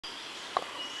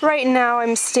Right now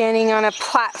I'm standing on a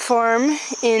platform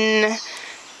in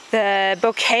the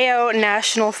Bokeo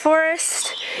National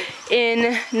Forest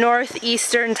in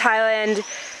northeastern Thailand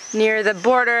near the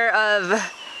border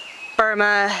of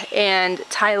Burma and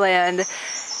Thailand.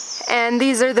 And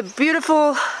these are the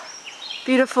beautiful,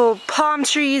 beautiful palm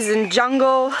trees and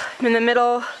jungle in the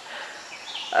middle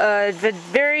of a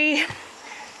very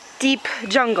deep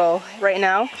jungle right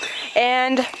now.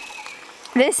 And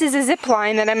this is a zip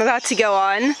line that I'm about to go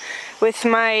on with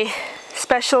my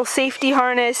special safety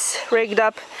harness rigged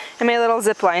up and my little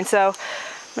zip line. So I'm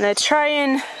gonna try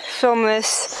and film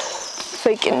this if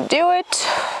I can do it.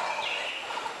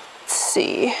 Let's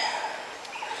see.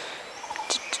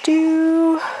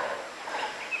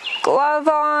 Glove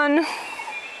on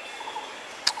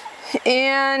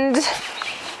and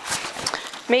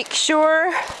make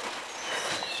sure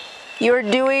you're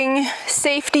doing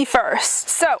safety first.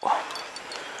 So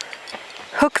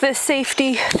hook this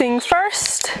safety thing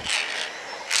first,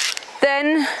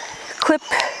 then clip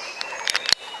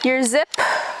your zip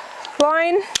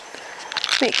line,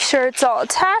 make sure it's all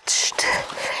attached.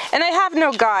 And I have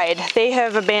no guide, they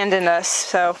have abandoned us,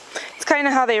 so it's kind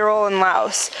of how they roll in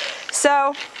Laos.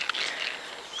 So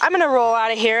I'm gonna roll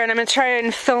out of here and I'm gonna try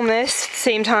and film this at the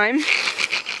same time,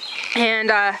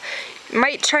 and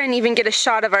might try and even get a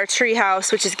shot of our tree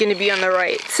house, which is gonna be on the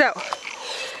right. So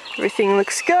everything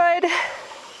looks good.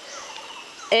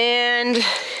 And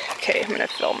okay, I'm gonna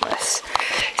film this.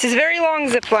 This is a very long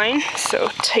zip line, so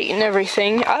tighten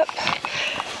everything up.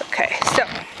 Okay, so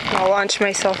I'll launch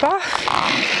myself off.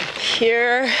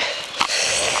 Here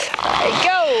I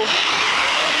go.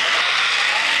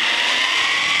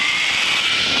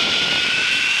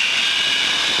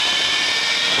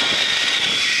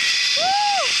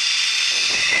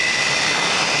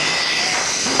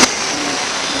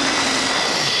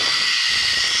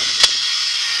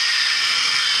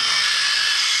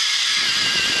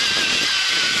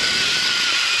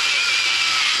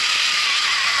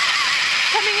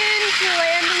 The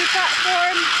landing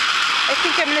platform. I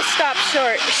think I'm gonna stop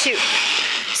short. Shoot.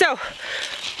 So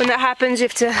when that happens, you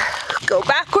have to go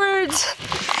backwards,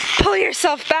 pull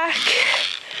yourself back.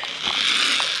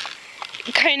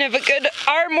 Kind of a good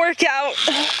arm workout.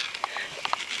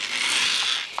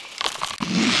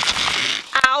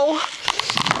 Ow.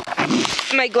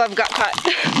 My glove got caught.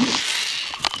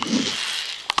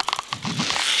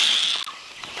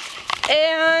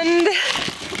 And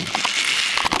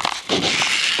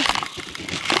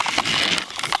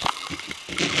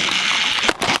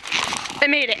I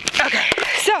made it. Okay,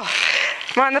 so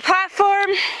I'm on the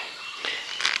platform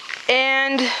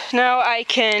and now I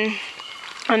can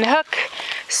unhook,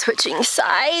 switching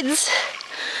sides,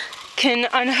 can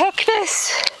unhook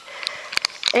this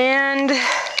and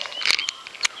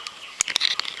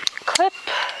clip,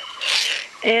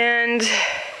 and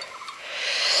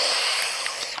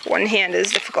one hand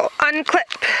is difficult,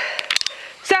 unclip.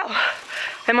 So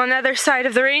I'm on the other side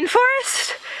of the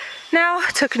rainforest now.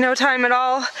 Took no time at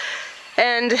all.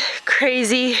 And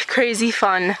crazy, crazy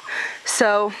fun.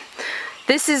 So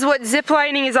this is what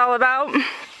ziplining is all about,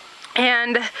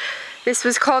 and this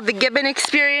was called the Gibbon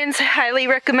experience. I highly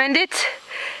recommend it,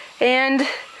 and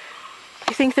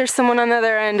I think there's someone on the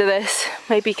other end of this,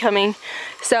 might be coming.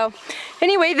 So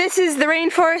anyway, this is the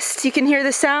rainforest. You can hear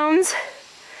the sounds.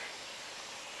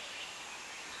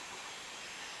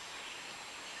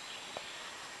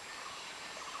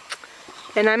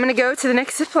 And I'm gonna go to the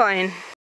next zip line.